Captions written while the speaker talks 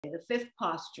the fifth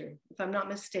posture, if I'm not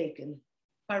mistaken,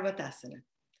 Parvatasana.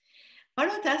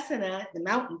 Parvatasana, the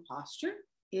mountain posture,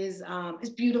 is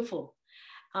beautiful.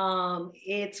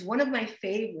 It's one of my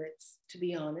favorites, to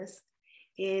be honest.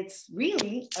 It's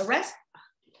really a rest.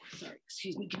 Sorry,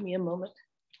 excuse me, give me a moment.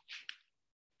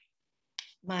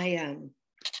 My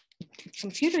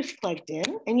computer's plugged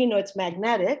in, and you know it's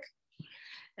magnetic.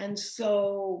 And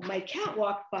so my cat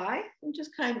walked by and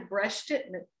just kind of brushed it,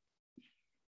 and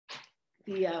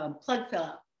the plug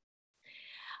fell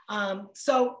out.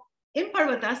 So in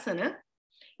Parvatasana,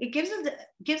 it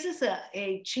gives us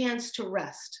a chance to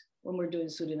rest when we're doing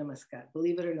Surya Namaskar.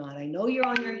 Believe it or not, I know you're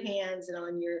on your hands and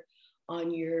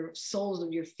on your soles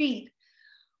of your feet,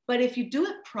 but if you do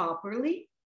it properly,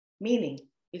 meaning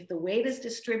if the weight is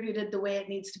distributed the way it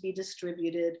needs to be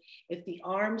distributed, if the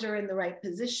arms are in the right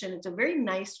position, it's a very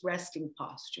nice resting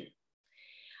posture.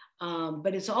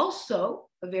 But it's also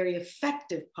a very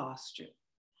effective posture.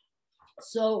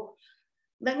 So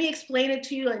let me explain it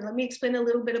to you. Let me explain a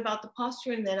little bit about the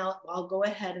posture, and then I'll go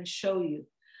ahead and show you.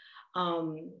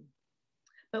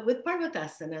 But with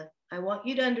Parvatasana, I want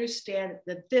you to understand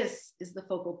that this is the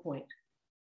focal point,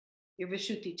 your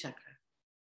Vishuddhi chakra.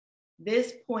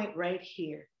 This point right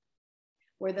here,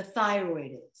 where the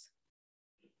thyroid is.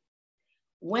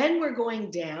 When we're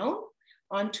going down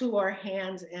onto our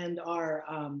hands and our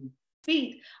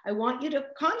feet, I want you to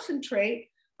concentrate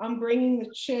on bringing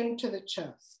the chin to the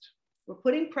chest. We're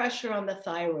putting pressure on the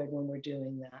thyroid when we're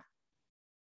doing that,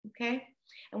 okay?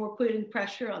 And we're putting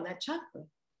pressure on that chakra,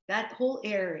 that whole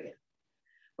area.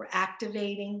 We're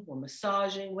activating, we're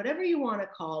massaging, whatever you want to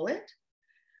call it.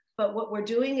 But what we're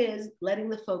doing is letting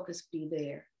the focus be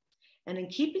there. And in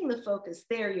keeping the focus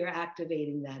there, you're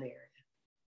activating that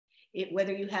area.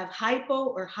 Whether you have hypo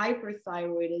or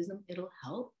hyperthyroidism, it'll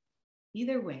help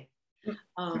either way.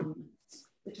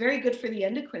 It's very good for the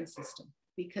endocrine system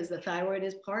because the thyroid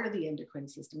is part of the endocrine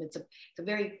system. It's a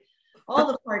very, all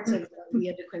the parts of the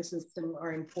endocrine system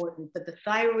are important, but the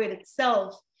thyroid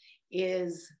itself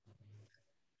is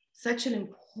such an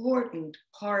important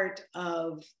part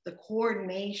of the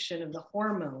coordination of the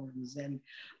hormones and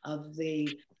of the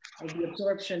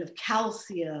absorption of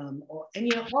calcium, and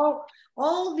you know,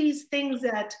 all these things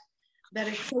that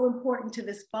are so important to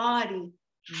this body.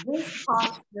 This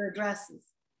posture addresses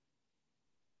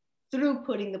through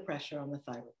putting the pressure on the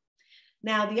thyroid.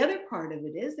 Now, the other part of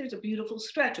it is there's a beautiful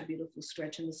stretch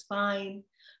in the spine,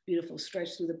 beautiful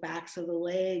stretch through the backs of the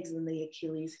legs and the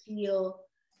Achilles heel,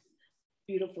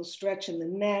 beautiful stretch in the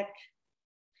neck,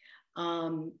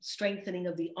 strengthening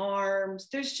of the arms.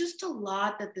 There's just a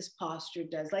lot that this posture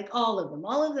does, like all of them.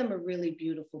 All of them are really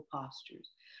beautiful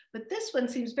postures. But this one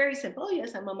seems very simple. Oh,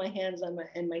 yes, I'm on my hands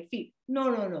and my feet.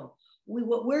 No.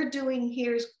 What we're doing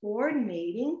here is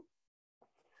coordinating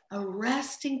a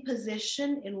resting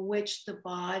position in which the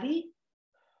body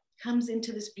comes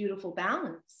into this beautiful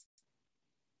balance.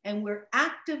 And we're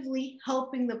actively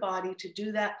helping the body to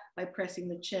do that by pressing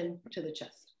the chin to the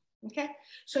chest. Okay,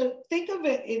 so think of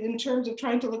it in terms of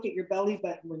trying to look at your belly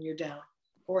button when you're down,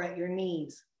 or at your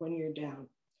knees when you're down.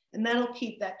 And that'll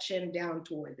keep that chin down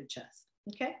toward the chest.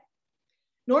 Okay,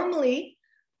 normally,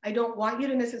 I don't want you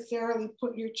to necessarily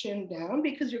put your chin down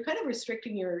because you're kind of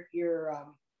restricting your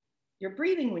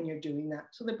breathing when you're doing that.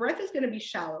 So the breath is going to be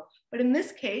shallow. But in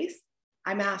this case,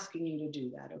 I'm asking you to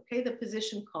do that. Okay, the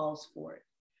position calls for it.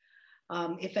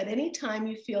 If at any time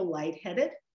you feel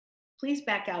lightheaded, please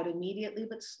back out immediately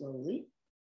but slowly.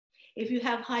 If you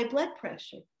have high blood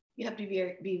pressure, you have to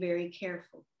be very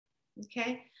careful.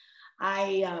 Okay,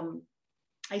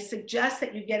 I suggest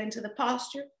that you get into the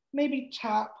posture, maybe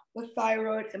tap the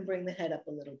thyroid and bring the head up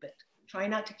a little bit. Try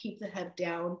not to keep the head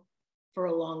down for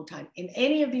a long time. In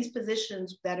any of these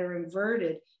positions that are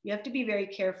inverted, you have to be very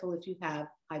careful if you have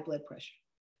high blood pressure.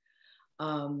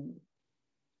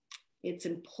 It's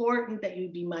important that you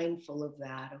be mindful of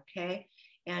that, okay?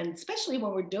 And especially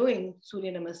when we're doing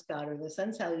Surya Namaskar or the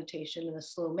sun salutation in a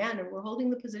slow manner, we're holding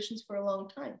the positions for a long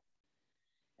time.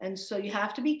 And so you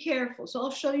have to be careful. So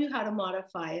I'll show you how to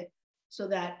modify it so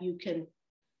that you can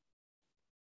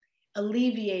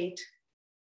alleviate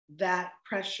that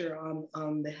pressure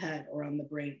on the head or on the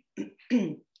brain.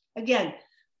 Again,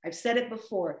 I've said it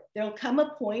before, there'll come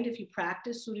a point if you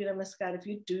practice Surya Namaskar, if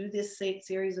you do this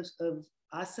series of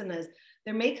asanas,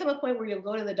 there may come a point where you'll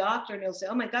go to the doctor and he'll say,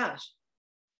 oh my gosh,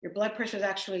 your blood pressure is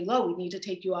actually low. We need to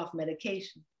take you off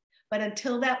medication. But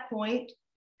until that point,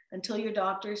 until your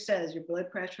doctor says your blood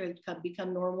pressure has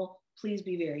become normal, please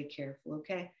be very careful,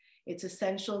 okay? It's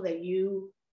essential that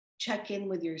you check in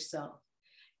with yourself.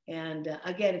 And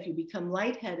again, if you become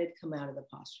lightheaded, come out of the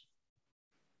posture.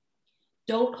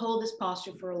 Don't hold this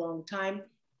posture for a long time.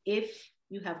 If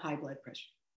you have high blood pressure.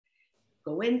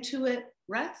 Go into it,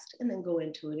 rest, and then go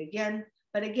into it again.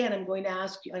 But again, I'm going to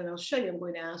ask you, and I'll show you, I'm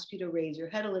going to ask you to raise your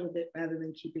head a little bit rather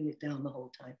than keeping it down the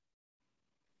whole time.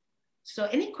 So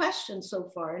any questions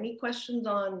so far? Any questions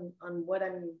on what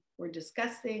we're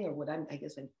discussing, or what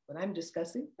I'm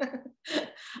discussing?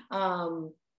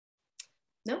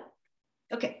 No?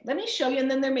 Okay, let me show you, and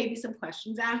then there may be some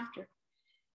questions after.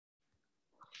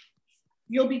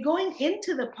 You'll be going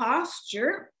into the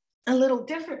posture a little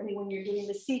differently when you're doing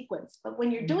the sequence, but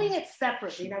when you're doing it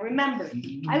separately, now remember,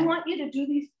 I want you to do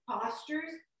these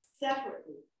postures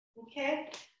separately, okay?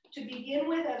 To begin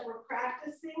with, as we're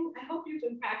practicing, I hope you've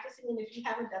been practicing, and if you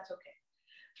haven't, that's okay.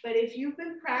 But if you've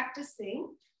been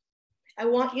practicing, I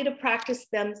want you to practice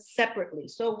them separately.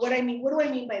 So what do I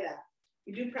mean by that?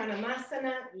 You do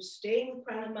Pranamasana, you stay with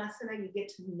Pranamasana, you get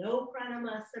to know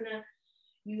Pranamasana,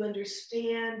 you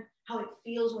understand how it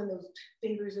feels when those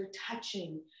fingers are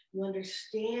touching. You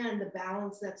understand the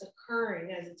balance that's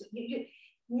occurring as it's,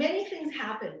 many things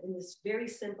happen in this very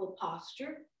simple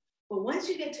posture, but once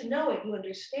you get to know it, you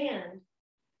understand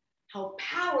how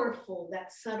powerful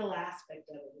that subtle aspect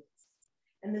of it is.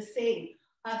 And the same,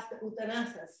 Hasta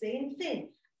Uttanasana, same thing.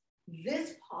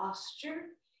 This posture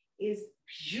is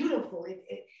beautiful.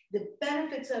 The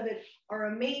benefits of it are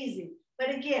amazing.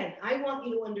 But again, I want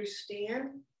you to understand,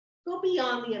 go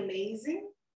beyond the amazing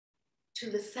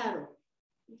to the subtle,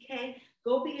 okay?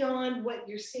 Go beyond what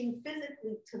you're seeing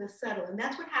physically to the subtle. And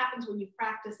that's what happens when you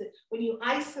practice it, when you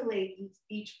isolate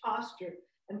each posture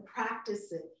and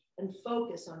practice it and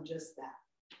focus on just that.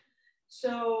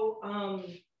 So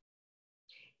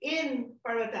in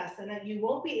Parvatasana, you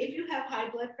won't be, if you have high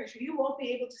blood pressure, you won't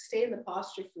be able to stay in the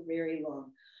posture for very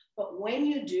long. But when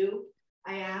you do,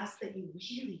 I ask that you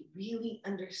really, really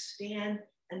understand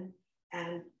and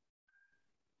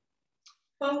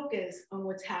focus on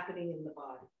what's happening in the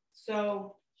body.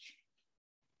 So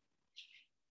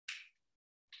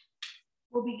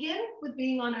we'll begin with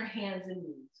being on our hands and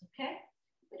knees, okay?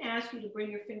 I'm going to ask you to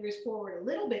bring your fingers forward a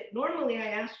little bit. Normally, I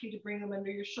ask you to bring them under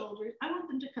your shoulders. I want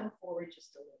them to come forward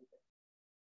just a little bit.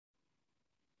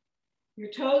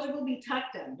 Your toes will be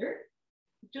tucked under.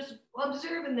 Just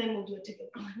observe, and then we'll do it together.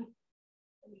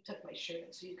 Let me tuck my shirt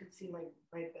in so you can see my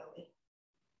belly.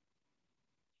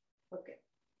 Okay.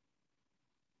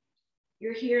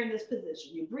 You're here in this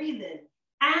position. You breathe in.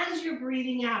 As you're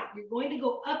breathing out, you're going to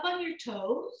go up on your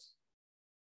toes,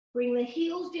 bring the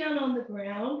heels down on the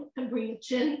ground, and bring the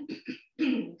chin,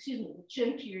 excuse me, the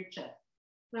chin to your chest.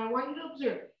 Now I want you to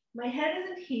observe, my head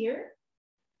isn't here,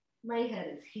 my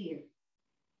head is here.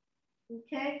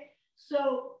 Okay?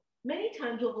 So many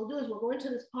times what we'll do is we'll go into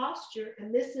this posture,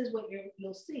 and this is what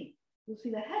you'll see. You'll see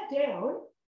the head down,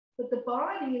 but the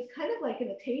body is kind of like in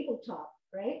a tabletop,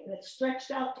 right? And it's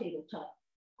stretched out tabletop.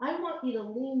 I want you to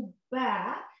lean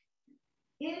back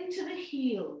into the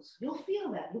heels. You'll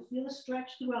feel that. You'll feel a stretch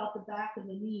throughout the back of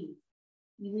the knees.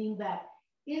 You lean back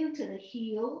into the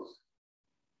heels,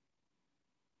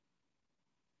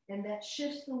 and that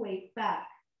shifts the weight back.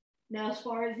 Now, as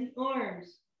far as the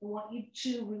arms, I want you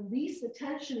to release the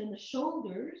tension in the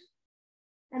shoulders,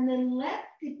 and then let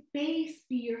the base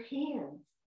be your hands.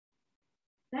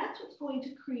 That's what's going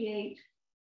to create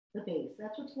the base.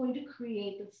 That's what's going to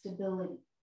create the stability.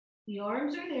 The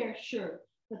arms are there, sure,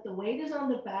 but the weight is on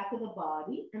the back of the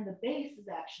body, and the base is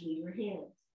actually your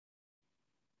hands.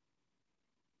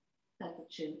 Tuck the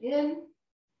chin in.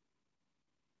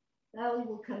 Belly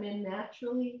will come in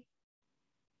naturally.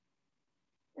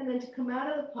 And then to come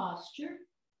out of the posture,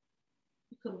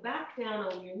 you come back down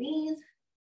on your knees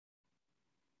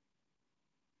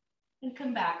and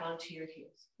come back onto your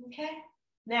heels, okay?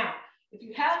 Now, if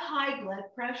you have high blood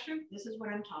pressure, this is what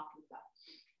I'm talking about.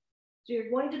 So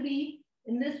you're going to be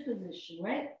in this position,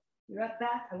 right? You're up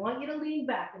back. I want you to lean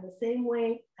back in the same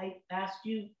way I asked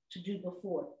you to do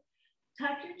before.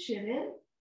 Tuck your chin in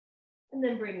and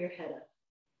then bring your head up.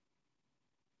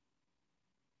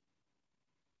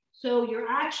 So you're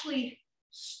actually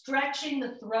stretching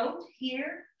the throat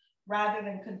here rather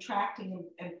than contracting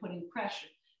and putting pressure.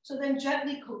 So then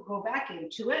gently go back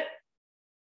into it.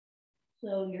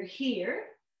 So you're here,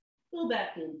 go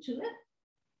back into it,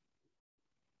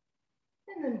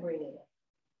 and then bring it up.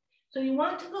 So you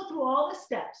want to go through all the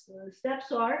steps. So the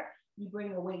steps are, you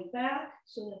bring the weight back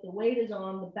so that the weight is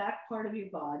on the back part of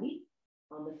your body,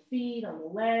 on the feet, on the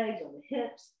legs, on the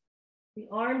hips. The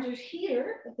arms are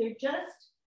here, but they're just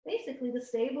basically to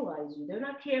stabilize you. They're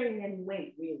not carrying any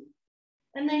weight, really.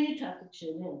 And then you tuck the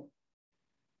chin in.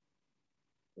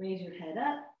 Raise your head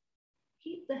up,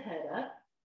 keep the head up,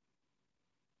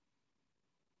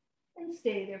 and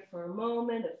stay there for a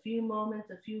moment, a few moments,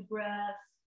 a few breaths,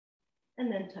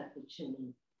 and then tuck the chin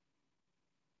in.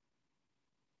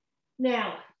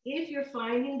 Now, if you're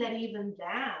finding that even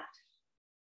that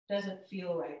doesn't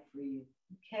feel right for you,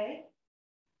 okay?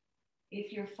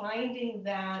 If you're finding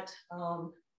that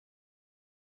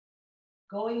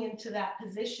going into that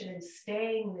position and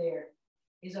staying there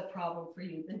is a problem for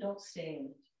you, then don't stay in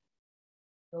it.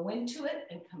 Go into it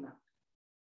and come out.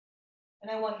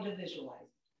 And I want you to visualize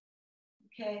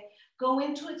it, okay? Go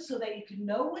into it so that you can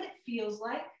know what it feels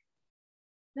like,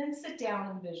 then sit down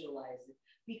and visualize it.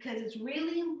 Because it's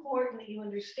really important that you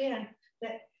understand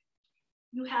that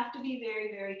you have to be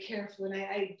very, very careful. And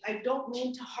I don't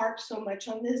mean to harp so much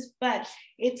on this, but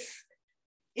it's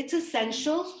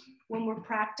essential when we're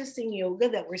practicing yoga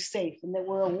that we're safe and that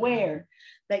we're aware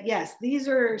that, yes, these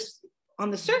are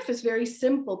on the surface very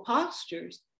simple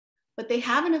postures, but they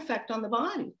have an effect on the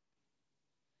body.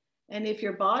 And if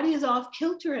your body is off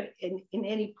kilter in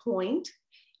any point,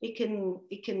 it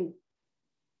can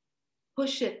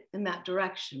push it in that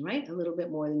direction, right? A little bit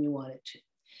more than you want it to.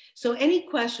 So any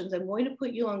questions? I'm going to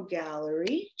put you on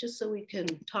gallery just so we can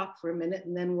talk for a minute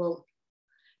and then we'll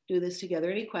do this together.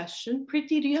 Any question?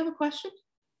 Priti, do you have a question?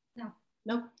 No.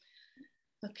 No?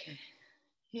 Okay.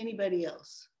 Anybody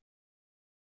else?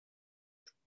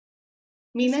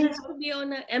 Mina? This has to be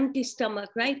on an empty stomach,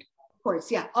 right? Of course,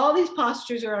 yeah. All these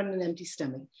postures are on an empty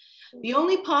stomach. The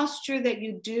only posture that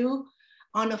you do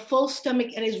on a full stomach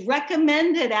and is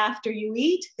recommended after you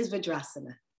eat is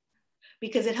Vajrasana,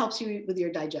 because it helps you with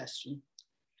your digestion.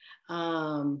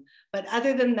 But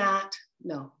other than that,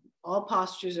 no, all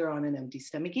postures are on an empty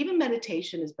stomach. Even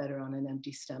meditation is better on an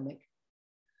empty stomach,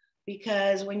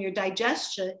 because when you're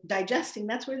digesting,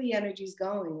 that's where the energy is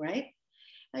going, right?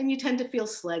 And you tend to feel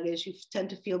sluggish, you tend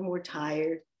to feel more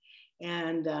tired.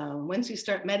 And once you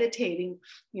start meditating,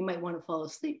 you might want to fall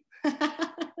asleep.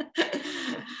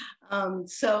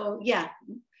 So yeah,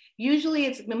 usually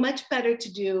it's much better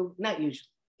to do, not usually,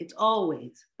 it's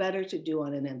always better to do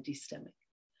on an empty stomach.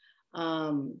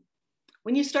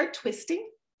 When you start twisting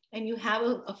and you have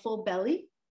a full belly,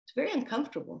 it's very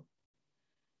uncomfortable.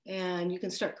 And you can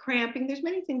start cramping. There's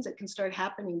many things that can start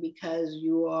happening because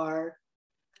you are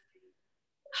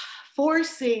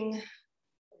forcing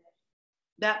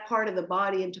that part of the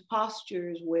body into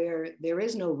postures where there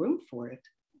is no room for it.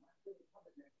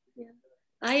 Yeah.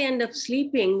 I end up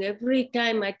sleeping every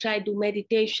time I try to do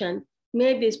meditation.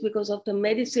 Maybe it's because of the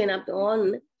medicine I'm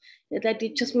on, that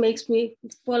it just makes me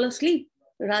fall asleep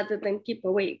rather than keep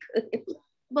awake.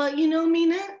 But you know,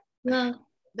 Mina, Yeah.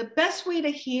 the best way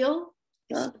to heal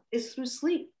is through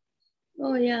sleep.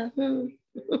 Oh, yeah.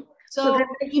 So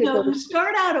you know, you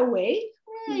start out awake,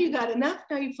 you got enough,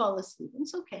 now you fall asleep.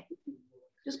 It's okay.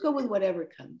 Just go with whatever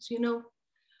comes, you know,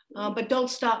 but don't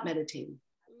stop meditating.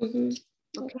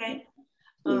 Okay.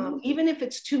 Even if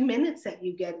it's 2 minutes that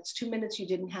you get, it's 2 minutes you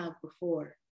didn't have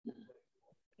before.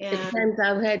 And at times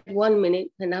I've had 1 minute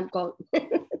and I'm gone.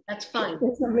 That's fine.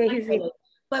 It's amazing.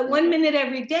 But 1 minute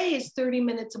every day is 30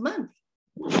 minutes a month.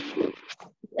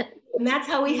 And that's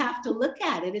how we have to look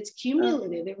at it. It's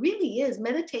cumulative. It really is.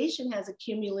 Meditation has a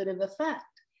cumulative effect.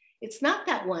 It's not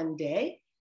that one day.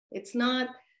 It's not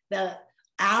the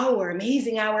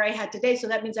amazing hour I had today, so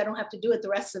that means I don't have to do it the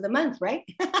rest of the month, right?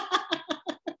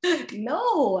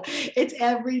 No, it's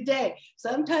every day.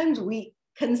 Sometimes we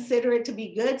consider it to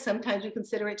be good. Sometimes we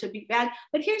consider it to be bad.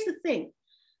 But here's the thing.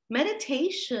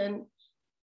 Meditation,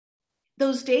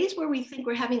 those days where we think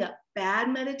we're having a bad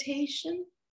meditation,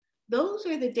 those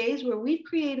are the days where we've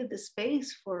created the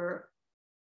space for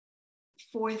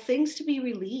things to be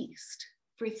released,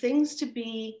 for things to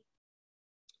be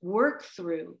worked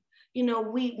through. You know,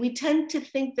 we tend to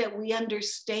think that we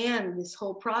understand this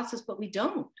whole process, but we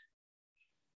don't.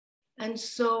 And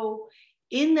so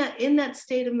in that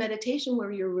state of meditation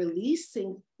where you're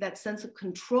releasing that sense of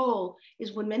control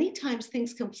is when many times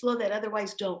things can flow that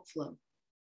otherwise don't flow,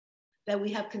 that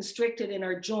we have constricted in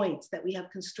our joints, that we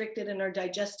have constricted in our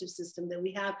digestive system, that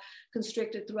we have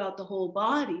constricted throughout the whole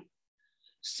body.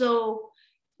 So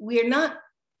we're not,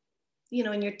 you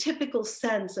know, in your typical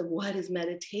sense of what is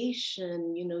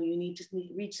meditation, you know, you need to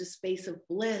reach a space of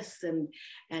bliss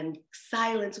and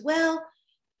silence. Well,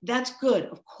 that's good,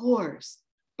 of course,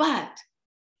 but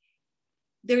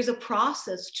there's a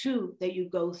process too that you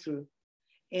go through.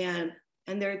 And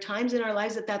there are times in our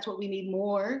lives that that's what we need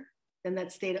more than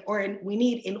that state, or we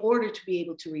need in order to be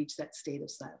able to reach that state of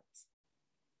silence.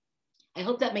 I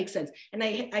hope that makes sense. And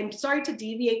I'm sorry to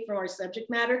deviate from our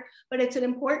subject matter, but it's an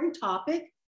important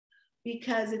topic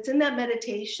because it's in that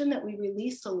meditation that we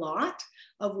release a lot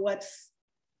of what's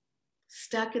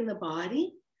stuck in the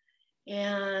body.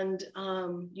 And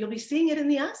you'll be seeing it in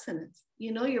the asanas.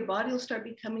 You know, your body will start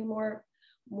becoming more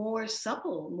more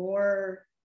supple, more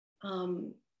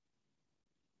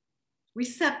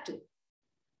receptive.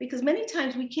 Because many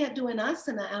times we can't do an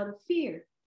asana out of fear,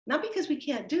 not because we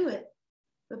can't do it,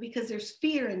 but because there's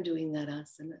fear in doing that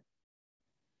asana.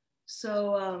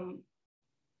 So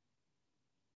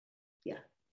yeah,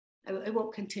 I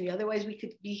won't continue. Otherwise we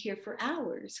could be here for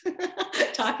hours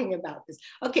talking about this.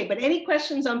 Okay, but any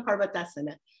questions on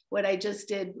Parvatasana? What I just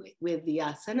did with the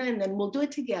asana, and then we'll do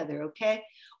it together, okay?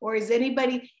 Or is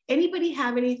anybody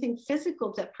have anything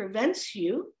physical that prevents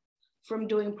you from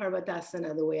doing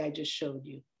Parvatasana the way I just showed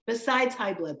you, besides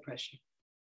high blood pressure?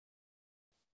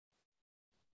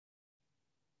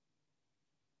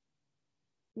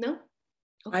 No?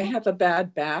 Okay. I have a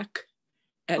bad back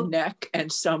and neck,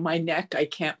 and so my neck, I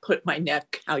can't put my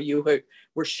neck how you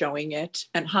were showing it.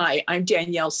 And hi, I'm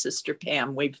Danielle's sister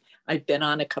Pam. I've been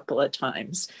on a couple of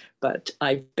times, but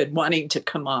I've been wanting to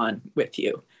come on with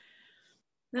you.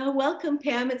 No, welcome,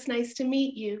 Pam. It's nice to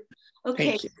meet you.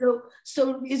 Okay, Thank you.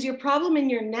 So is your problem in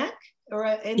your neck or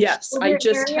in yes, the I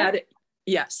just area? had it.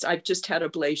 Yes, I've just had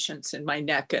ablations in my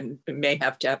neck and may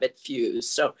have to have it fused.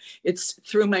 So it's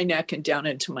through my neck and down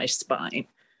into my spine.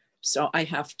 So I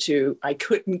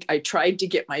tried to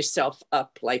get myself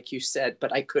up, like you said,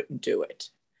 but I couldn't do it.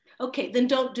 Okay, then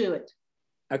don't do it.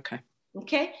 Okay.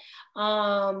 Okay.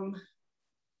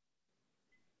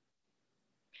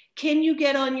 Can you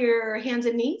get on your hands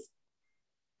and knees?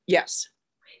 Yes.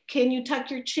 Can you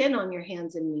tuck your chin on your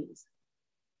hands and knees?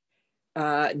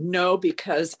 No,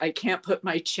 because I can't put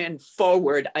my chin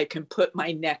forward. I can put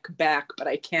my neck back, but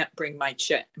I can't bring my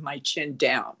chin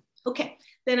down. Okay,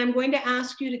 then I'm going to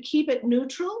ask you to keep it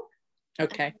neutral.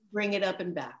 Okay. Bring it up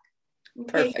and back.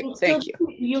 Okay? Perfect. Thank you.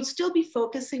 You'll still be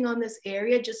focusing on this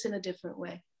area, just in a different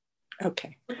way.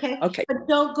 Okay. Okay. Okay. But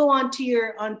don't go onto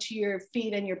your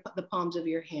feet and the palms of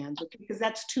your hands, okay? Because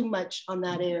that's too much on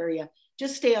that area.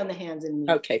 Just stay on the hands and knees.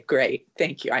 Okay, great.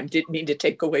 Thank you. I didn't mean to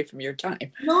take away from your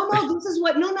time. No, this is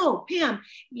what, no, Pam,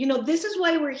 this is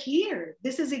why we're here.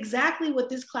 This is exactly what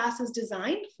this class is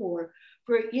designed for,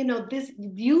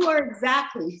 you are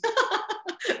exactly,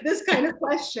 this kind of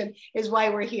question is why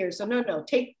we're here. So no,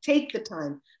 take the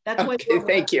time. That's why. Okay,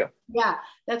 thank you. Yeah,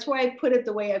 that's why I put it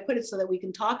the way I put it so that we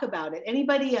can talk about it.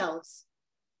 Anybody else?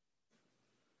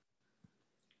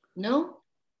 No?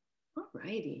 All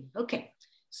righty, okay.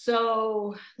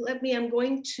 So I'm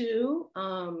going to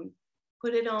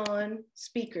put it on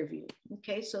speaker view,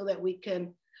 okay, so that we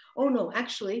can, I'll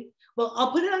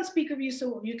put it on speaker view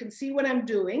so you can see what I'm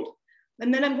doing.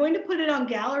 And then I'm going to put it on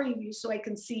gallery view so I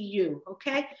can see you,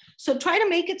 okay? So try to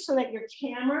make it so that your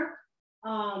camera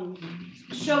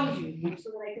shows you, so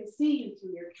that I can see you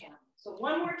through your camera. So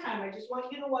one more time, I just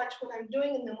want you to watch what I'm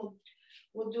doing, and then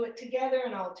we'll do it together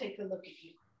and I'll take a look at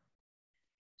you.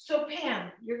 So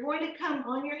Pam, you're going to come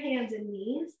on your hands and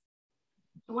knees.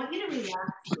 I want you to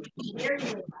relax, very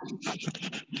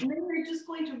relaxed. And then we're just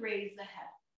going to raise the head.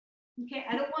 Okay,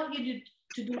 I don't want you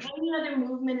to do any other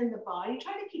movement in the body.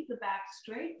 Try to keep the back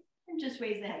straight and just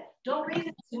raise the head. Don't raise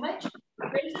it too much.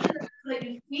 Raise it so that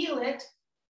you feel it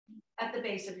at the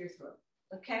base of your throat,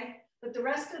 okay? But the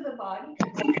rest of the body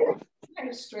kind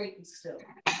of straight and still.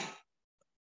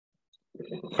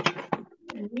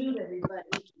 Mute everybody,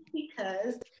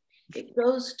 because it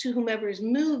goes to whomever is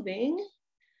moving,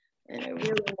 and I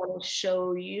really want to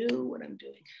show you what I'm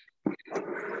doing.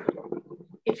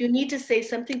 If you need to say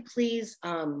something, please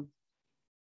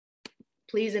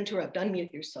interrupt,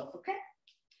 unmute yourself, okay?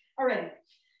 All right,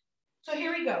 so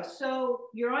here we go. So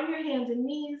you're on your hands and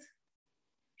knees,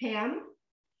 Pam,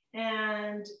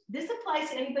 and this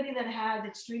applies to anybody that has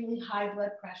extremely high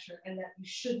blood pressure and that you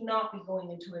should not be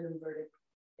going into an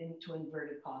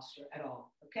inverted posture at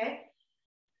all, okay?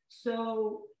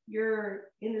 So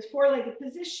you're in this four-legged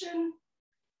position,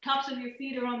 tops of your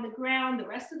feet are on the ground, the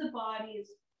rest of the body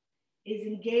is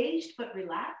engaged but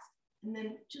relaxed, and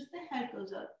then just the head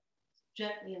goes up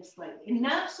gently and slightly,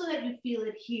 enough so that you feel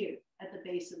it here at the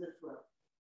base of the throat.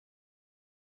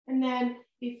 And then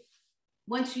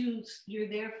once you're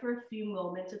there for a few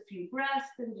moments, a few breaths,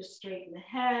 then just straighten the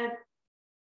head,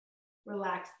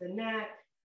 relax the neck,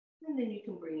 and then you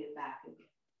can bring it back again,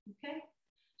 okay?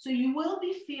 So you will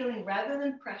be feeling, rather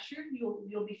than pressure,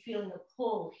 you'll be feeling a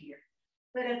pull here.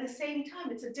 But at the same time,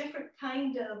 it's a different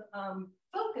kind of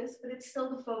focus, but it's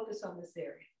still the focus on this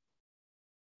area.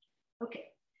 Okay,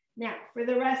 now for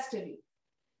the rest of you,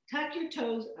 tuck your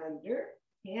toes under,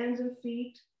 hands and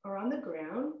feet are on the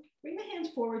ground. Bring the hands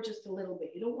forward just a little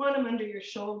bit. You don't want them under your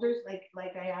shoulders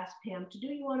like I asked Pam to do.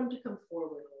 You want them to come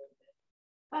forward a little bit,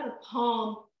 about a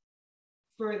palm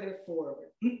further forward.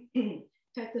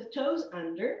 Tuck the toes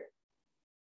under.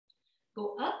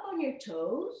 Go up on your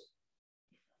toes.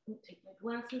 Take my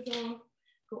glasses off.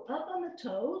 Go up on the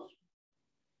toes.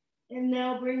 And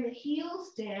now bring the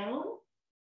heels down.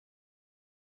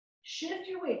 Shift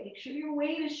your weight. Make sure your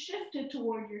weight is shifted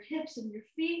toward your hips and your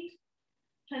feet.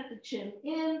 Tuck the chin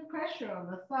in, pressure on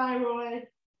the thyroid.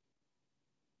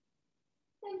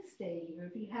 And stay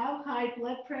here. If you have high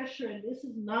blood pressure and this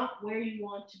is not where you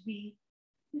want to be,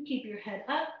 you keep your head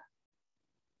up.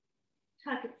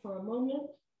 Tuck it for a moment.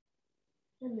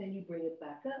 And then you bring it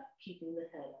back up, keeping the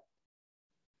head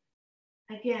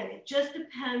up. Again, it just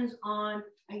depends on,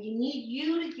 you need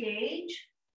you to gauge.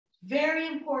 Very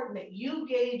important that you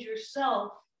gauge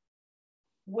yourself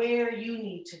where you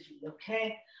need to be,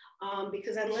 okay?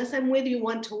 Because unless I'm with you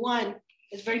one-to-one,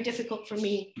 it's very difficult for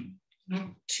me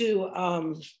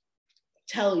to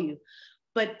tell you.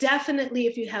 But definitely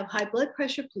if you have high blood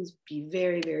pressure, please be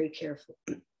very, very careful.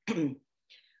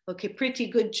 Okay, pretty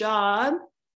good job.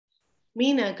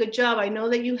 Mina, good job. I know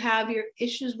that you have your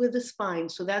issues with the spine,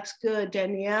 so that's good.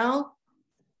 Danielle.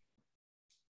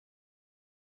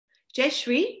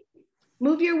 Jeshri,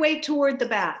 move your weight toward the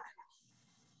back.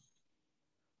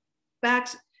 Back,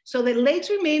 so the legs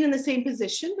remain in the same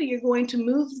position, but you're going to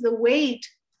move the weight,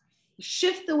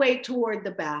 shift the weight toward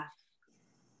the back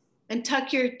and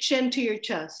tuck your chin to your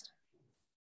chest.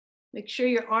 Make sure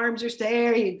your arms are,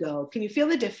 there you go. Can you feel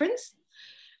the difference?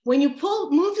 When you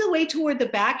pull, move the weight toward the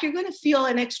back, you're going to feel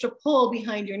an extra pull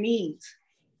behind your knees.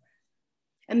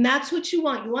 And that's what you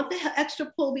want. You want the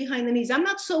extra pull behind the knees. I'm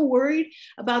not so worried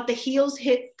about the heels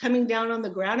coming down on the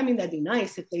ground. I mean, that'd be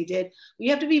nice if they did. But you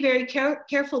have to be very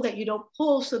careful that you don't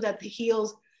pull so that the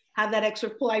heels have that extra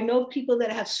pull. I know people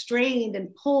that have strained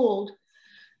and pulled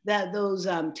those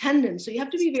tendons. So you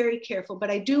have to be very careful, but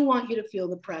I do want you to feel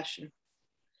the pressure.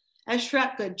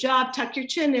 Ashrat, good job. Tuck your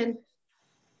chin in.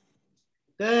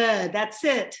 Good, that's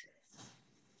it.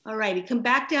 All righty, come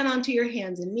back down onto your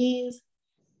hands and knees.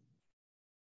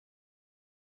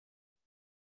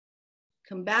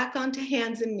 Come back onto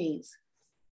hands and knees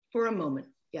for a moment.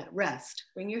 Yeah, rest,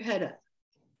 bring your head up.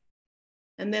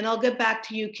 And then I'll get back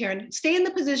to you, Karen. Stay in the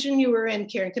position you were in,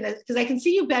 Karen, because I can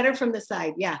see you better from the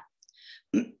side, yeah.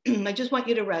 I just want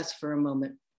you to rest for a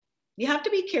moment. You have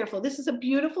to be careful. This is a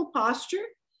beautiful posture,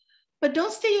 but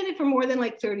don't stay in it for more than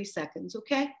like 30 seconds,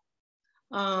 okay?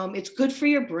 It's good for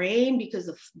your brain because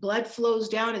the blood flows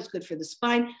down. It's good for the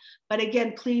spine. But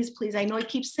again, please, please, I know I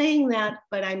keep saying that,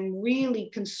 but I'm really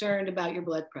concerned about your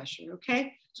blood pressure,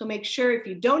 okay? So make sure if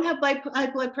you don't have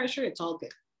high blood pressure, it's all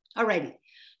good. All righty,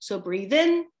 so breathe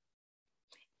in.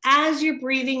 As you're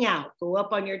breathing out, go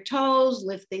up on your toes,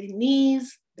 lift the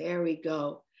knees. There we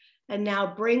go. And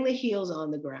now bring the heels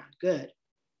on the ground. Good.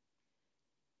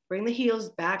 Bring the heels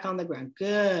back on the ground.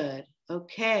 Good.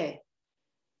 Okay.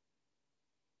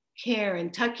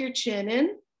 Karen, tuck your chin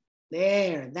in.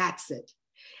 There, that's it.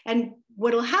 And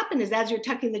what will happen is as you're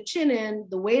tucking the chin in,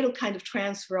 the weight will kind of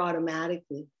transfer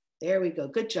automatically. There we go.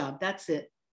 Good job. That's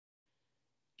it.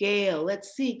 Gail,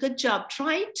 let's see. Good job.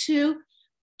 Try to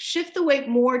shift the weight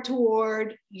more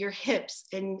toward your hips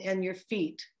and your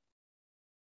feet.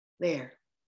 There.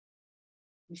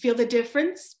 You feel the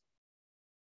difference?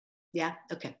 Yeah,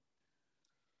 okay.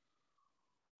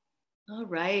 All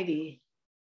righty.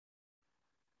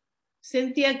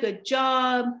 Cynthia, good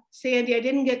job. Sandy, I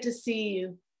didn't get to see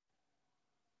you.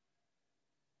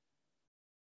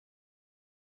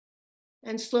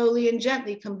 And slowly and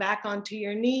gently come back onto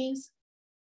your knees.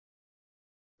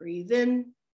 Breathe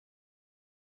in.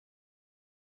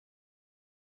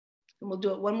 And we'll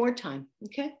do it one more time,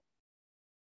 okay?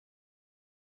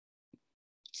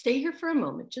 Stay here for a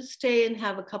moment. Just stay and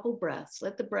have a couple breaths.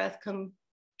 Let the breath come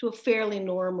to a fairly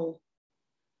normal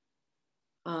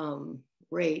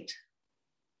rate.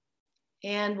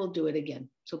 And we'll do it again.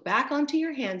 So back onto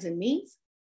your hands and knees.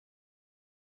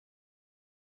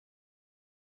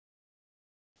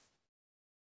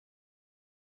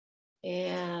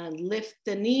 And lift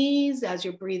the knees as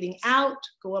you're breathing out.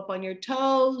 Go up on your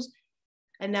toes.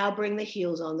 And now bring the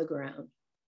heels on the ground.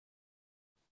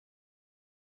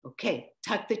 Okay,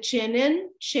 tuck the chin in,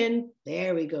 chin,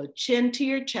 there we go. Chin to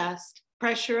your chest,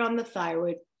 pressure on the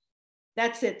thyroid.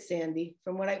 That's it, Sandy.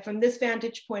 From this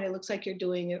vantage point, it looks like you're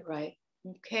doing it right.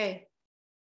 Okay.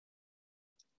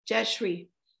 Jeshri,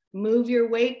 move your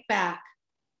weight back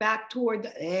toward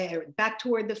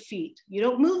the feet. You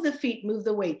don't move the feet, move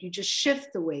the weight. You just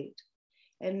shift the weight.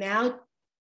 And now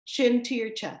chin to your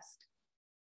chest.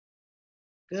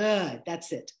 Good,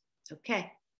 that's it.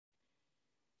 Okay.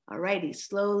 All righty,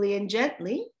 slowly and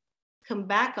gently come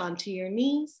back onto your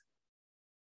knees.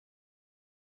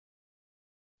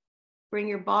 Bring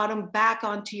your bottom back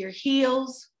onto your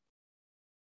heels.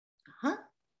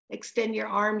 Extend your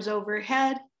arms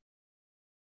overhead.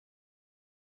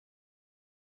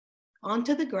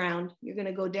 onto the ground. You're going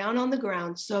to go down on the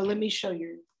ground. So let me show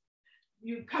you.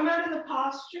 You come out of the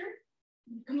posture.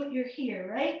 You're here,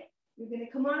 right? You're going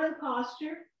to come out of the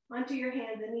posture onto your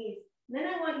hands and knees. Then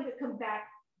I want you to come back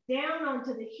down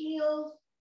onto the heels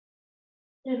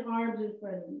and arms in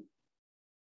front of you.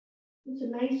 It's a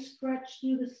nice stretch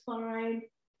through the spine,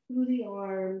 through the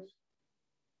arms.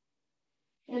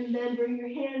 And then bring your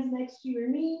hands next to your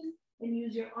knees and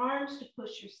use your arms to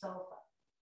push yourself up.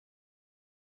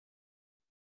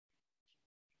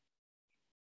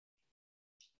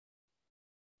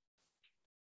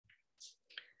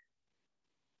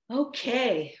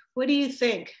 Okay, what do you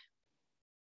think?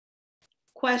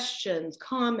 Questions,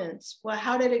 comments? Well,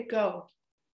 how did it go?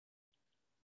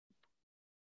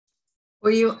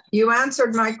 Well, you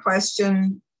answered my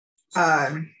question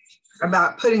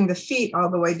about putting the feet all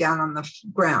the way down on the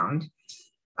ground.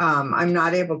 I'm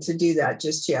not able to do that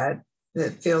just yet.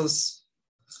 It feels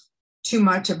too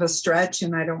much of a stretch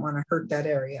and I don't want to hurt that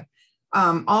area.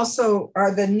 Also,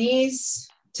 are the knees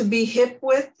to be hip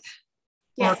width?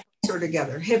 Yes. Or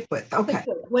together, hip width, okay.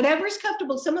 Whatever's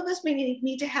comfortable. Some of us may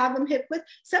need to have them hip width.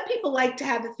 Some people like to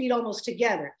have the feet almost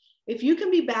together. If you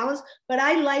can be balanced, but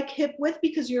I like hip width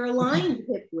because you're aligned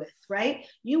hip width, right?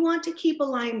 You want to keep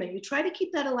alignment. You try to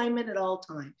keep that alignment at all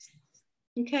times,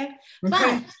 okay?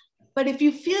 But if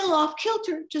you feel off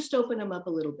kilter, just open them up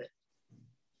a little bit.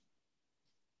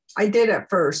 I did at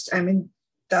first. I mean,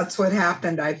 that's what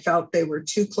happened. I felt they were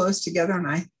too close together and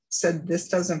I said, this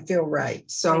doesn't feel right.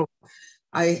 So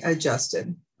I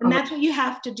adjusted. And that's what you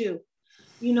have to do.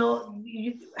 You know,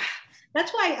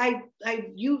 that's why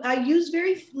I use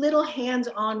very little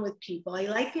hands-on with people. I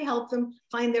like to help them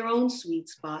find their own sweet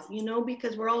spot, you know,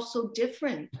 because we're all so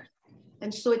different.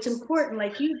 And so it's important,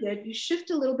 like you did, you shift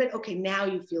a little bit. Okay, now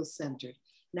you feel centered.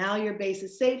 Now your base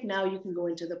is safe. Now you can go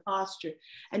into the posture.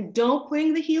 And don't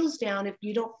bring the heels down if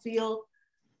you don't feel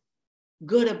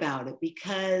good about it,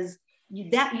 because you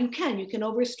can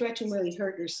overstretch and really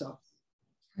hurt yourself.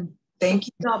 Thank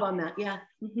you. Good job on that. Yeah.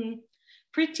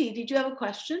 Priti, did you have a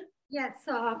question? Yes,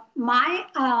 my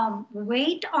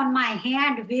weight on my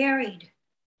hand varied.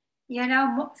 You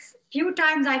know, few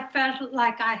times I felt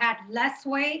like I had less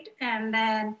weight, and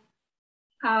then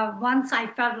once I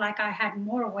felt like I had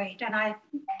more weight, and I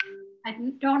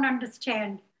don't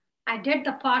understand. I did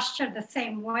the posture the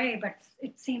same way, but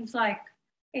it seems like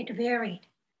it varied.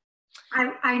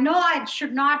 I know I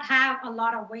should not have a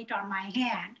lot of weight on my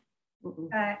hand,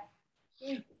 but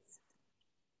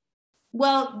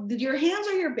well, your hands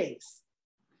are your base.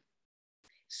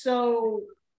 So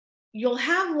you'll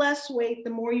have less weight the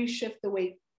more you shift the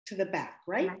weight to the back,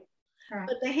 right? Right.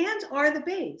 But the hands are the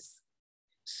base.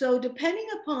 So depending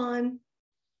upon,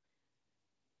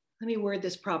 let me word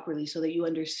this properly so that you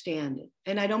understand it.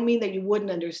 And I don't mean that you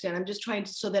wouldn't understand. I'm just trying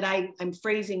to, so that I'm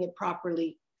phrasing it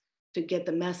properly to get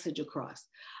the message across.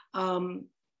 The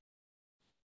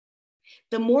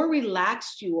more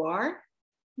relaxed you are,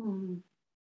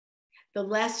 the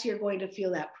less you're going to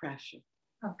feel that pressure.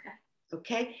 Okay.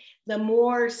 Okay. The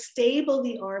more stable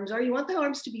the arms are, you want the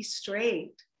arms to be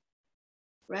straight,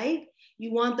 right?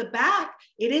 You want the back,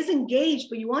 it is engaged,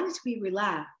 but you want it to be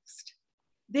relaxed.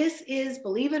 This is,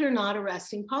 believe it or not, a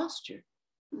resting posture.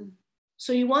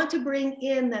 So you want to bring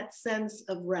in that sense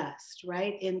of rest,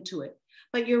 right, into it.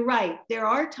 But you're right, there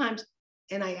are times,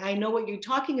 and I know what you're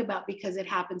talking about because it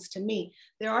happens to me.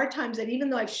 There are times that even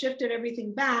though I've shifted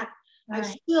everything back, I've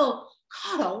still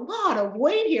got a lot of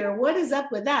weight here. What is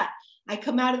up with that? I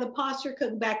come out of the posture,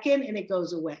 come back in, and it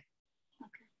goes away.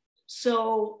 Okay.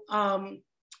 So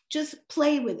just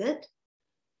play with it,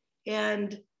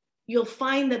 and you'll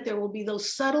find that there will be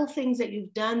those subtle things that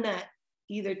you've done that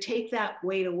either take that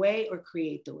weight away or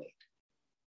create the weight.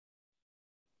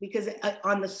 Because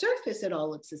on the surface, it all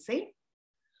looks the same,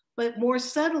 but more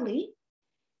subtly,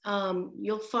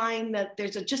 you'll find that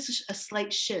there's just a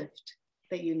slight shift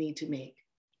that you need to make,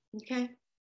 okay?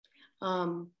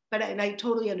 But I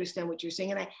totally understand what you're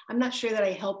saying, and I'm not sure that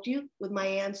I helped you with my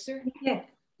answer.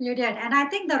 You did, and I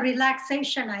think the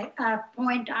relaxation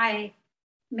point,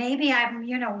 maybe I'm,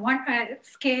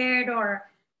 scared or,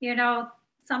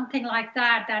 something like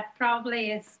that, that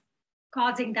probably is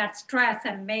causing that stress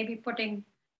and maybe putting,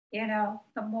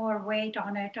 the more weight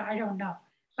on it. I don't know,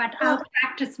 but I'll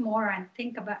practice more and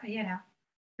think about,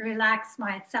 relax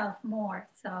myself more,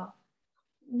 so.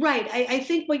 Right, I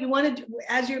think what you want to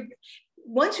do,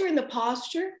 once you're in the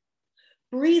posture,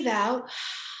 breathe out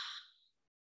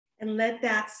and let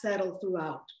that settle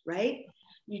throughout, right?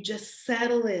 You just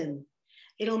settle in.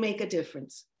 It'll make a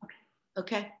difference.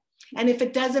 Okay? And if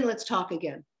it doesn't, let's talk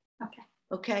again. Okay.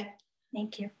 Okay?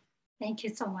 Thank you. Thank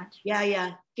you so much.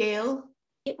 Yeah. Gail?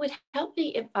 It would help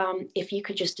me if you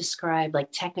could just describe, like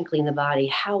technically in the body,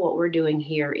 how what we're doing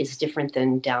here is different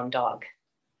than down dog.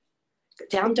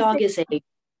 Down dog is it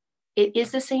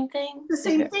is the same thing? The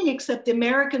same thing, except the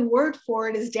American word for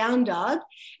it is down dog,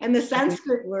 and the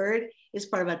Sanskrit word is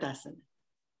Parvatasana.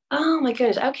 Oh my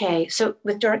goodness. Okay. So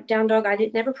with down dog, I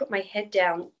never put my head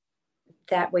down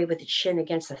that way with the chin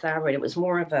against the thyroid. It was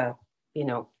more of a,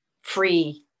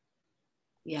 free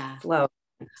flow.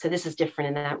 So this is different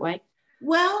in that way.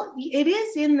 Well, it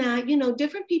is in that,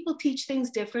 different people teach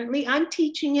things differently. I'm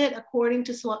teaching it according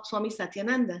to Swami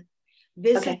Satyananda.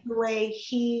 This is the way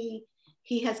he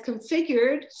has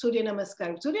configured Surya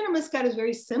Namaskar. Surya Namaskar is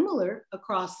very similar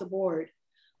across the board,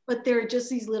 but there are just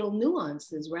these little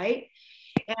nuances, right?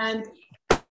 And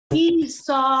he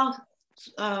saw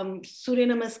Surya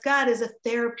Namaskar as a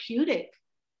therapeutic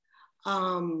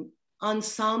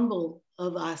ensemble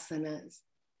of asanas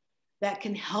that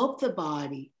can help the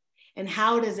body. And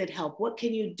how does it help? What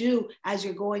can you do as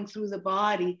you're going through the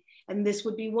body? And this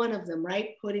would be one of them,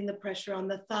 right? Putting the pressure on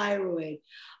the thyroid.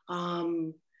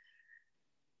 An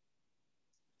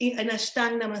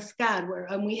Ashtanga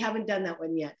Namaskar, and we haven't done that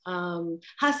one yet.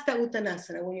 Hasta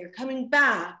Uttanasana, when you're coming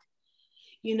back,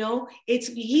 he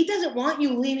doesn't want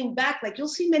you leaning back. Like you'll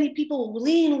see many people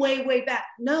lean way, way back.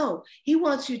 No, he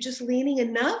wants you just leaning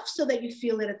enough so that you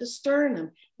feel it at the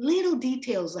sternum. Little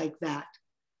details like that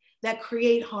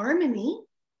create harmony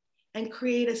and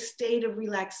create a state of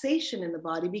relaxation in the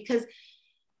body, because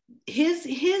his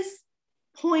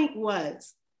point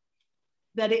was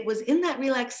that it was in that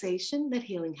relaxation that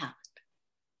healing happened.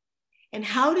 And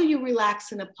how do you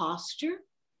relax in a posture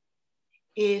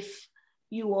if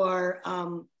you are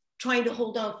trying to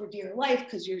hold on for dear life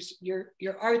because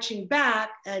you're arching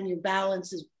back and your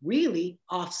balance is really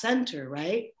off center,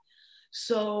 right?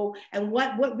 So, and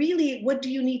what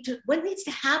needs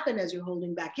to happen as you're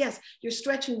holding back? Yes, you're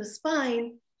stretching the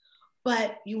spine,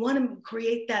 but you want to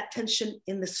create that tension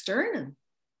in the sternum,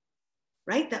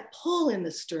 right? That pull in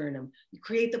the sternum. You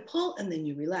create the pull and then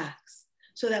you relax.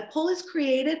 So that pull is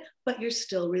created, but you're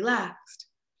still relaxed.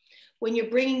 When you're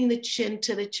bringing the chin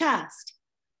to the chest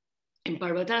in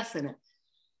Parvatasana,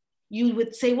 you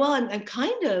would say, well, I'm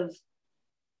kind of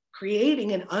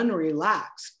creating an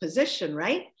unrelaxed position,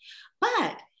 right?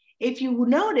 But if you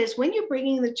notice, when you're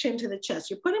bringing the chin to the chest,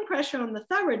 you're putting pressure on the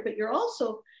thyroid, but you're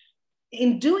also,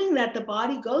 in doing that, the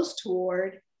body goes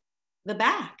toward the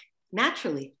back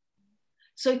naturally.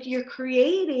 So you're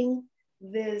creating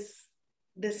this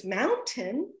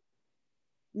mountain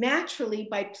naturally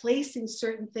by placing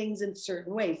certain things in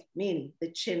certain ways, meaning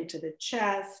the chin to the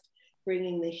chest,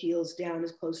 bringing the heels down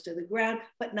as close to the ground,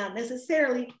 but not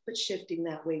necessarily, but shifting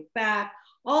that weight back.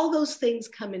 All those things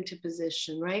come into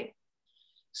position, right?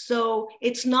 So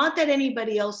it's not that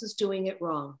anybody else is doing it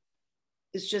wrong.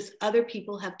 It's just other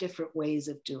people have different ways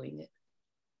of doing it.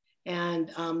 And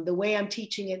the way I'm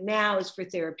teaching it now is for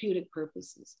therapeutic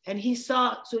purposes. And he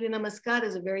saw Surya Namaskar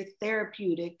as a very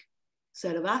therapeutic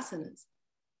set of asanas.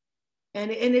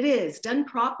 And it is, done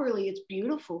properly, it's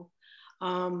beautiful.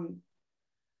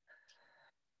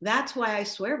 That's why I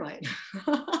swear by it.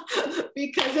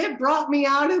 Because it brought me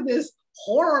out of this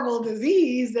horrible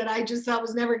disease that I just thought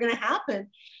was never going to happen.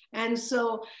 And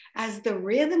so as the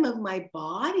rhythm of my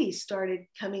body started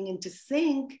coming into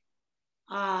sync,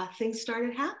 things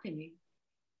started happening,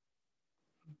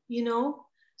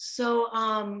 So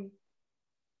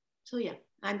yeah,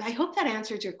 and I hope that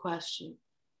answers your question.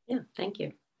 Yeah, thank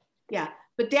you. Yeah,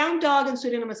 but down dog and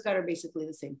Surya Namaskar are basically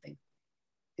the same thing.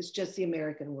 It's just the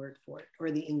American word for it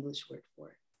or the English word for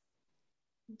it.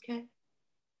 Okay.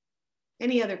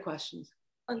 Any other questions?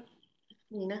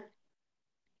 Nina?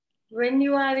 When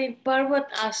you are in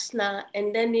Parvatasana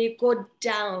and then you go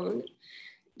down,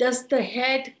 does the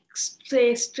head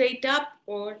stay straight up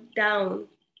or down?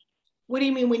 What do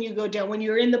you mean when you go down? When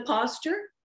you're in the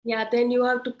posture? Yeah, then you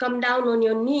have to come down on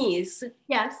your knees.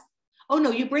 Yes. Oh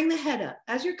no, you bring the head up.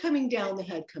 As you're coming down, the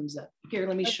head comes up. Here,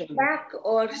 let me show you. Back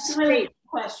or That's straight? a really good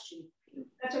question.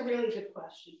 That's a really good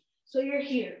question. So you're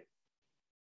here.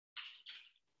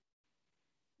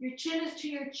 Your chin is to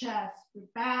your chest, your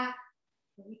back,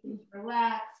 everything's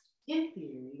relaxed in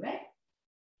theory, right?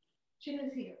 Chin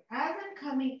is here. As I'm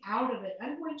coming out of it,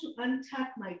 I'm going to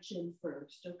untuck my chin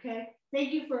first, okay?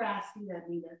 Thank you for asking that,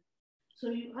 Nina. So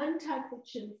you untuck the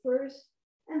chin first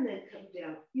and then come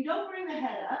down. You don't bring the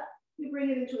head up, you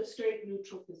bring it into a straight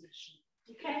neutral position,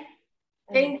 okay?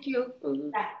 And thank you.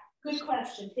 yeah, good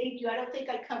question, thank you. I don't think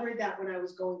I covered that when I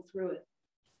was going through it.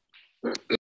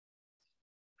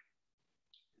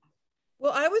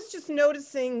 Well, I was just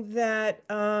noticing that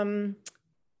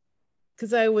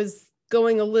because I was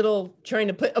trying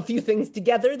to put a few things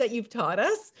together that you've taught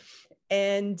us.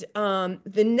 And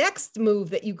the next move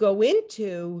that you go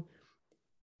into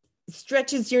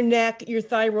stretches your neck, your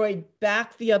thyroid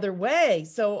back the other way.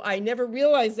 So I never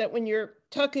realized that when you're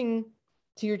tucking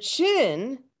to your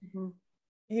chin,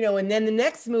 you know, and then the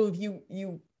next move,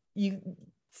 you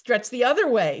stretch the other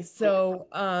way. So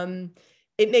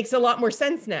it makes a lot more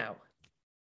sense now.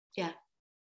 Yeah.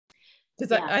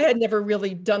 Because I had never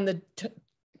really done the,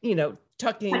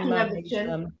 tucking my,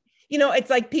 you know, it's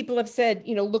like people have said,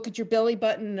 you know, look at your belly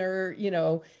button or, you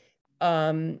know,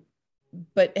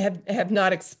 but have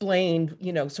not explained,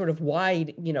 you know, sort of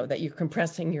why, you know, that you're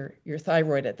compressing your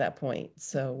thyroid at that point.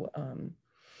 So,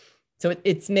 so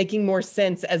it's making more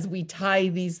sense as we tie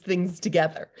these things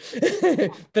together.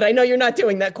 But I know you're not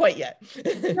doing that quite yet.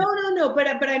 No. But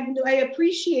I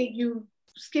appreciate you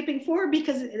skipping forward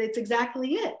because it's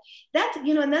exactly it. That's,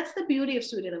 you know, and that's the beauty of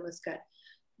Surya Namaskar.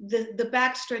 The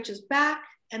back stretches back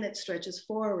and it stretches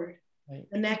forward. Right.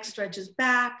 The neck stretches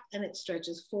back and it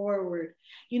stretches forward.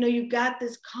 You know, you've got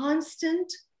this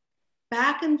constant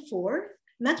back and forth.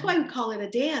 And that's why we call it a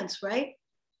dance, right?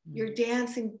 You're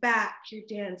dancing back, you're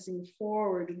dancing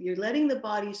forward. You're letting the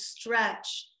body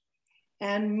stretch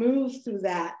and move through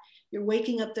that. You're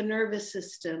waking up the nervous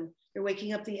system. You're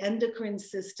waking up the endocrine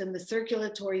system, the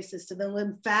circulatory system, the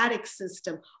lymphatic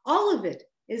system. All of it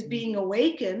is being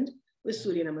awakened with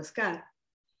Surya Namaskar.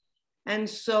 And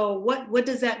so what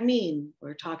does that mean?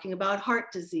 We're talking about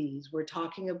heart disease. We're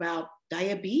talking about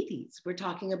diabetes. We're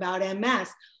talking about MS.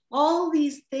 All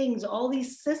these things, all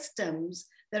these systems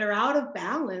that are out of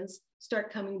balance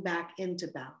start coming back into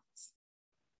balance.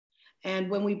 And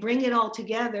when we bring it all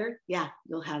together, yeah,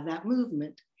 you'll have that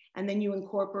movement. And then you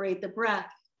incorporate the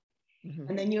breath.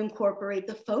 And then you incorporate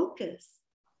the focus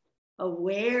of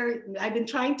where, I've been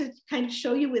trying to kind of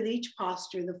show you with each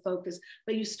posture, the focus,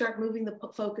 but you start moving the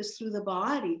focus through the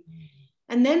body.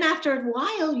 And then after a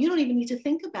while, you don't even need to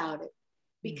think about it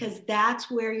because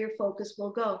that's where your focus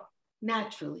will go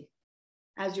naturally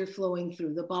as you're flowing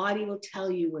through. The body will tell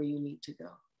you where you need to go.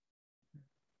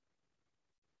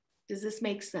 Does this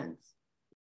make sense?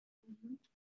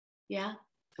 Yeah?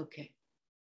 Okay.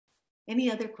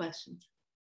 Any other questions?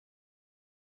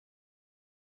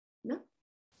 No?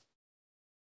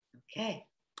 Okay.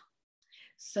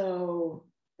 So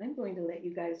I'm going to let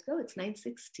you guys go. It's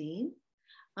 9:16.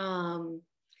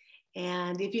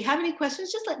 And if you have any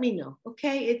questions, just let me know.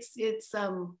 Okay. It's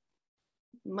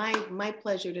my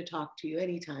pleasure to talk to you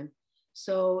anytime.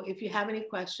 So if you have any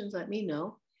questions, let me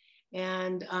know.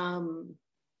 And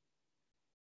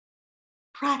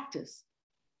practice.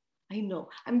 I know.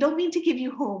 I don't mean to give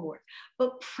you homework,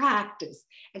 but practice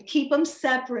and keep them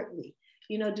separately.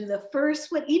 You know, do the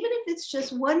first one, even if it's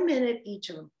just 1 minute each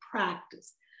of them,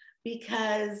 practice.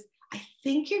 Because I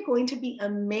think you're going to be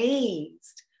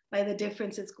amazed by the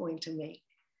difference it's going to make.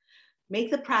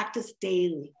 Make the practice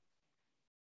daily.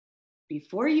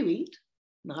 Before you eat,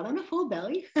 not on a full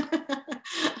belly.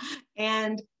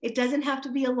 And it doesn't have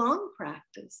to be a long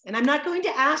practice. And I'm not going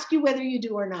to ask you whether you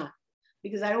do or not,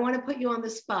 because I don't want to put you on the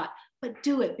spot, but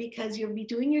do it because you'll be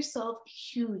doing yourself a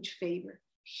huge favor,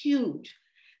 huge.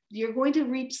 You're going to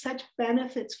reap such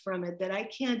benefits from it that I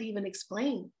can't even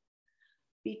explain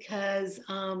because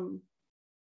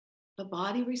the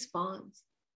body responds.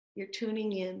 You're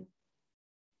tuning in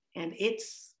and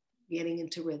it's getting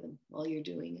into rhythm while you're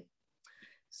doing it.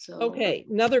 So, okay,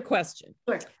 another question.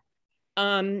 Sure.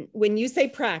 When you say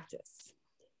practice,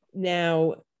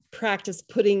 now practice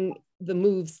putting the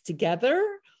moves together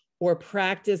or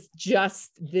practice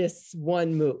just this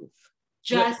one move?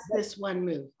 Just this one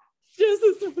move. Just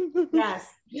this one move. Yes.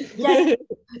 Yes.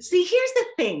 See, here's the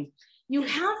thing. You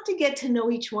have to get to know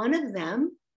each one of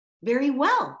them very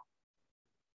well.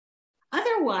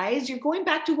 Otherwise, you're going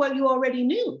back to what you already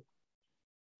knew.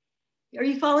 Are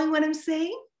you following what I'm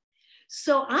saying?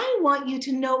 So I want you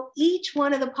to know each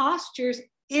one of the postures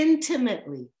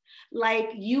intimately, like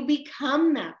you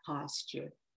become that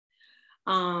posture.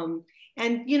 And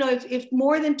you know, if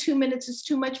more than 2 minutes is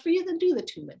too much for you, then do the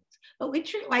 2 minutes. But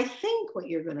I think what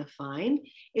you're going to find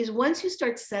is once you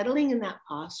start settling in that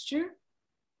posture,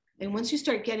 and once you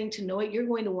start getting to know it, you're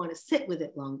going to want to sit with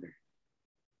it longer.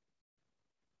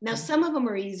 Now, some of them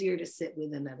are easier to sit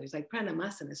with than others. Like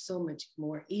Pranayama is so much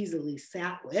more easily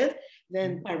sat with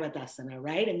than Parvatasana,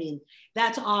 right? I mean,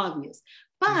 that's obvious.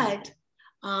 But,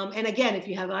 and again, if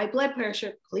you have high blood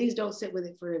pressure, please don't sit with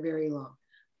it for very long.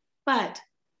 But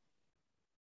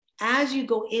as you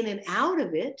go in and out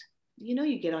of it, you know,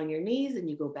 you get on your knees and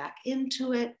you go back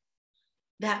into it.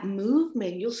 That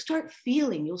movement, you'll start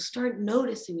feeling, you'll start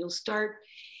noticing, you'll start,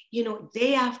 you know,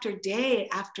 day after day,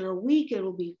 after a week,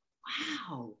 it'll be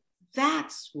wow,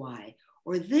 that's why,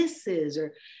 or this is,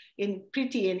 or in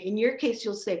Priti, in your case,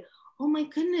 you'll say, oh my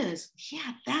goodness,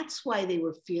 yeah, that's why they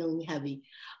were feeling heavy.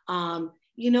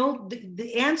 You know,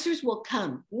 the answers will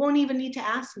come. You won't even need to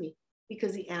ask me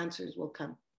because the answers will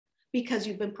come because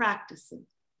you've been practicing.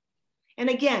 And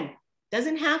again,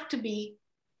 doesn't have to be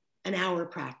an hour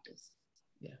practice.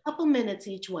 Yeah. A couple minutes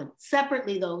each one.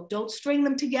 Separately though, don't string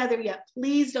them together yet.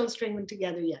 Please don't string them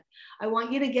together yet. I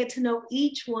want you to get to know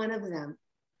each one of them.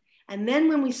 And then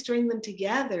when we string them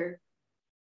together,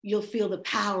 you'll feel the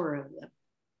power of them.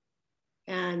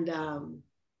 And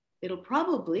it'll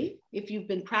probably, if you've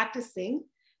been practicing,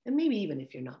 and maybe even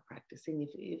if you're not practicing,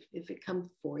 if it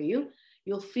comes for you,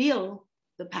 you'll feel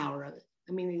the power of it.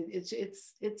 I mean, it's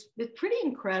pretty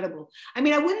incredible. I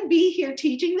mean, I wouldn't be here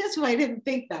teaching this if I didn't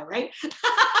think that, right?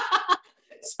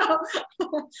 So,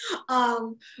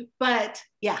 but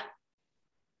yeah.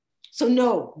 So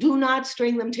no, do not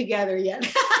string them together yet.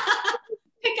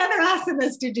 Pick other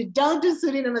asanas to do. Don't do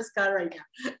Surya Namaskar right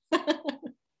now.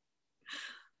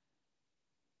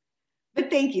 But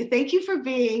thank you for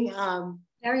being.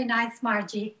 Very nice,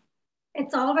 Margie.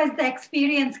 It's always the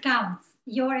experience counts.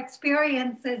 Your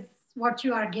experience is what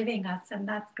you are giving us, and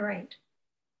that's great.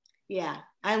 Yeah,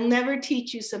 I'll never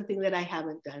teach you something that I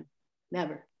haven't done,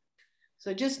 never.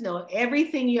 So just know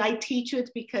everything I teach you, it's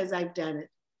because I've done it.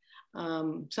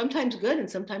 Sometimes good and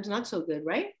sometimes not so good,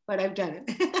 right? But I've done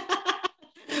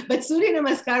it. But Surya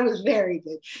Namaskar was very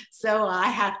good. So I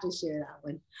have to share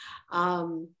that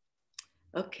one.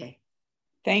 Okay.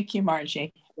 Thank you,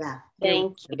 Margie. Yeah.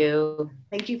 Thank you.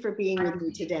 Thank you for being with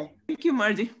me today. Thank you,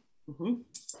 Margie. Mm-hmm.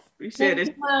 Appreciate Thank it.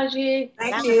 you, Margie.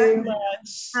 Thank you.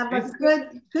 Have a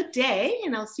good day,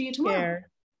 and I'll see you tomorrow.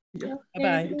 Yeah.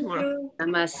 Bye-bye. See you tomorrow.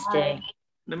 Namaste.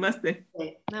 Namaste.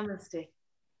 Okay. Namaste.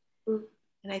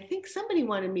 And I think somebody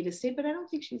wanted me to stay, but I don't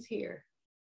think she's here.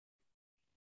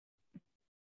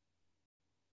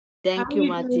 Thank you,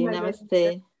 Margie.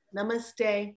 Namaste. Namaste.